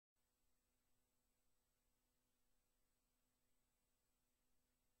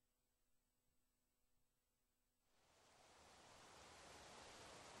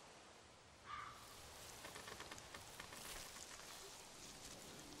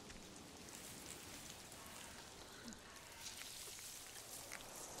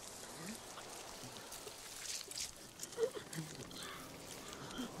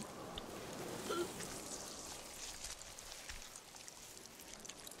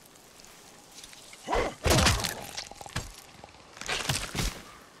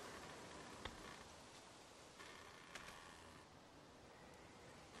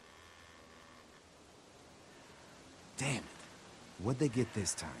What'd they get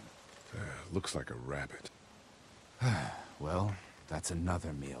this time? Looks like a rabbit. Well, that's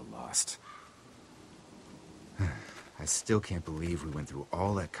another meal lost. I still can't believe we went through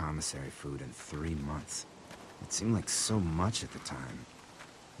all that commissary food in 3 months. It seemed like so much at the time.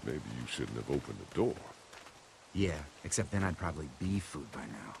 Maybe you shouldn't have opened the door. Yeah, except then I'd probably be food by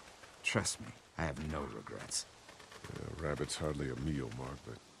now. Trust me, I have no regrets. Rabbit's hardly a meal, Mark,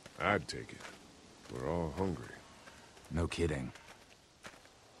 but I'd take it. We're all hungry. No kidding.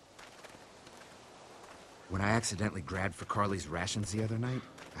 When I accidentally grabbed for Carly's rations the other night,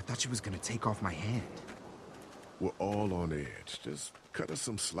 I thought she was gonna take off my hand. We're all on edge. Just cut us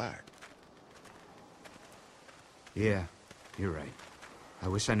some slack. Yeah, you're right. I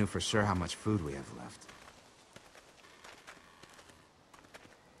wish I knew for sure how much food we have left.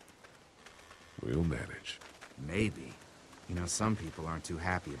 We'll manage. Maybe. You know, some people aren't too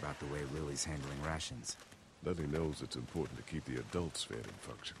happy about the way Lily's handling rations. Lily knows it's important to keep the adults fed and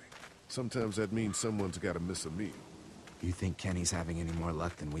functioning. Sometimes that means someone's gotta miss a meal. You think Kenny's having any more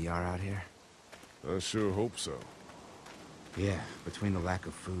luck than we are out here? I sure hope so. Yeah, between the lack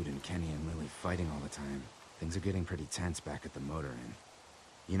of food and Kenny and Lily fighting all the time, things are getting pretty tense back at the motor inn.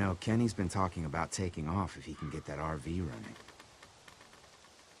 You know, Kenny's been talking about taking off if he can get that RV running.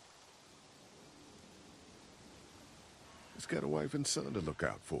 He's got a wife and son to look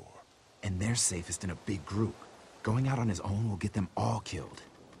out for. And they're safest in a big group. Going out on his own will get them all killed.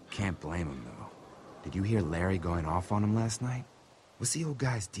 Can't blame him, though. Did you hear Larry going off on him last night? What's the old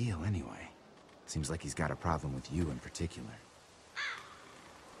guy's deal, anyway? Seems like he's got a problem with you in particular.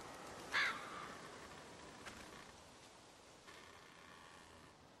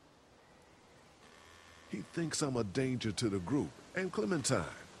 He thinks I'm a danger to the group, and Clementine.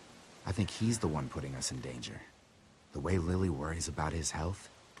 I think he's the one putting us in danger. The way Lily worries about his health,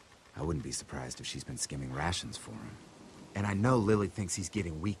 I wouldn't be surprised if she's been skimming rations for him. And I know Lily thinks he's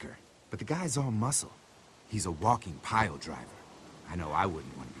getting weaker, but the guy's all muscle. He's a walking pile driver. I know I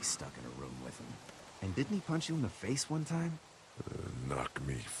wouldn't want to be stuck in a room with him. And didn't he punch you in the face one time? Knock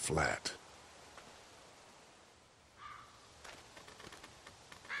me flat.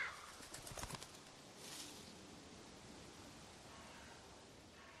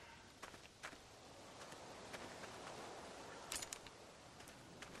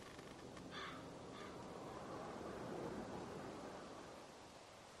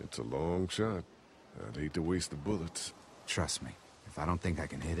 It's a long shot. I'd hate to waste the bullets. Trust me, if I don't think I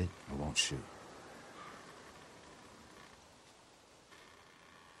can hit it, I won't shoot.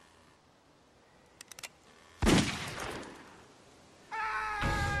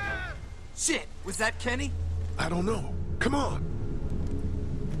 Shit! Was that Kenny? I don't know. Come on!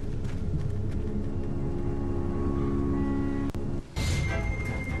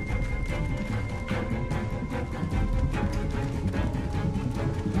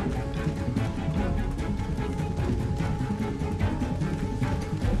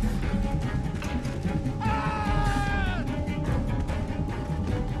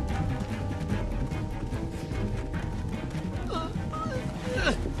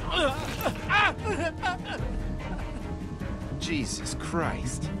 Jesus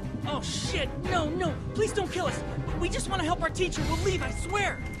Christ. Oh, shit! No, no! Please don't kill us! We just want to help our teacher. We'll leave, I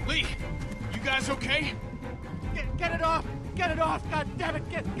swear! Lee, you guys okay? Get it off! Get it off! God damn it!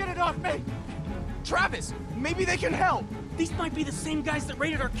 Get it off me! Travis! Maybe they can help! These might be the same guys that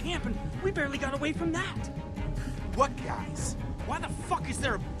raided our camp, and we barely got away from that. What guys? Why the fuck is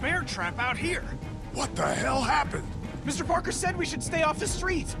there a bear trap out here? What the hell happened? Mr. Parker said we should stay off the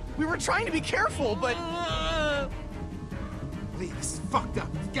streets. We were trying to be careful, but... Lee, this is fucked up.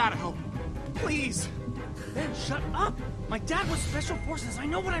 You've gotta help him. Please! Ben, shut up! My dad was Special Forces. I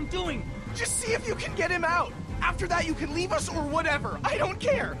know what I'm doing. Just see if you can get him out! After that, you can leave us or whatever. I don't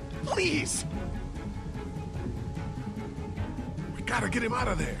care! Please! We gotta get him out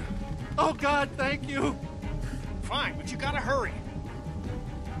of there. Oh, God, thank you! Fine, but you gotta hurry.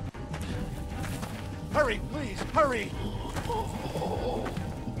 Hurry, please, hurry!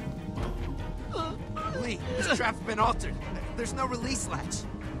 Lee, this trap's been altered. There's no release latch.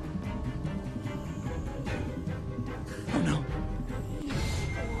 Oh, no.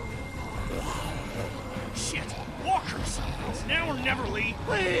 Shit, walkers! It's now or never, Lee.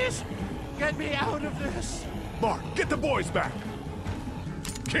 Please! Get me out of this! Mark, get the boys back!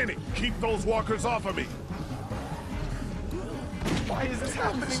 Kenny, keep those walkers off of me! Why is this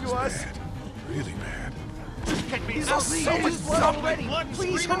happening to us? Bad. Really bad. Just get me He's out! all So much seized. blood already! Blood and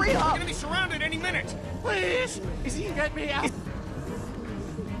Please, screaming. hurry We're up! gonna be surrounded any minute. Please! Is he get me out?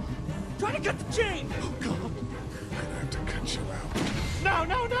 Try to cut the chain! I'm gonna have to cut you out. No,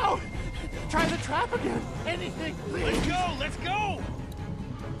 no, no! Try the trap again. Anything, please. Let's go! Let's go!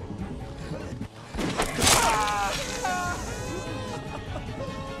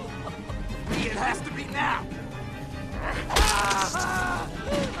 It has to be now.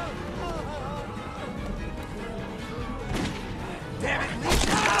 Damn it, leave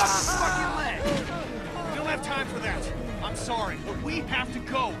that off his fucking leg. We don't have time for that. I'm sorry, but we have to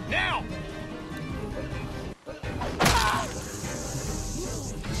go now.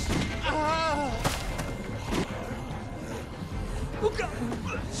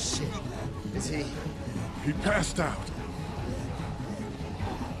 Shit. Is he? He passed out.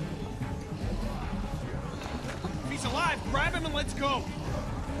 If he's alive, grab him and let's go.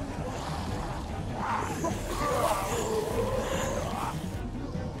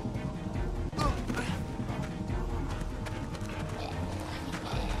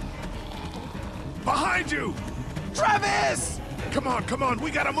 Behind you! Travis! Come on,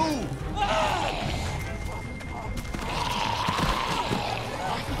 we gotta move!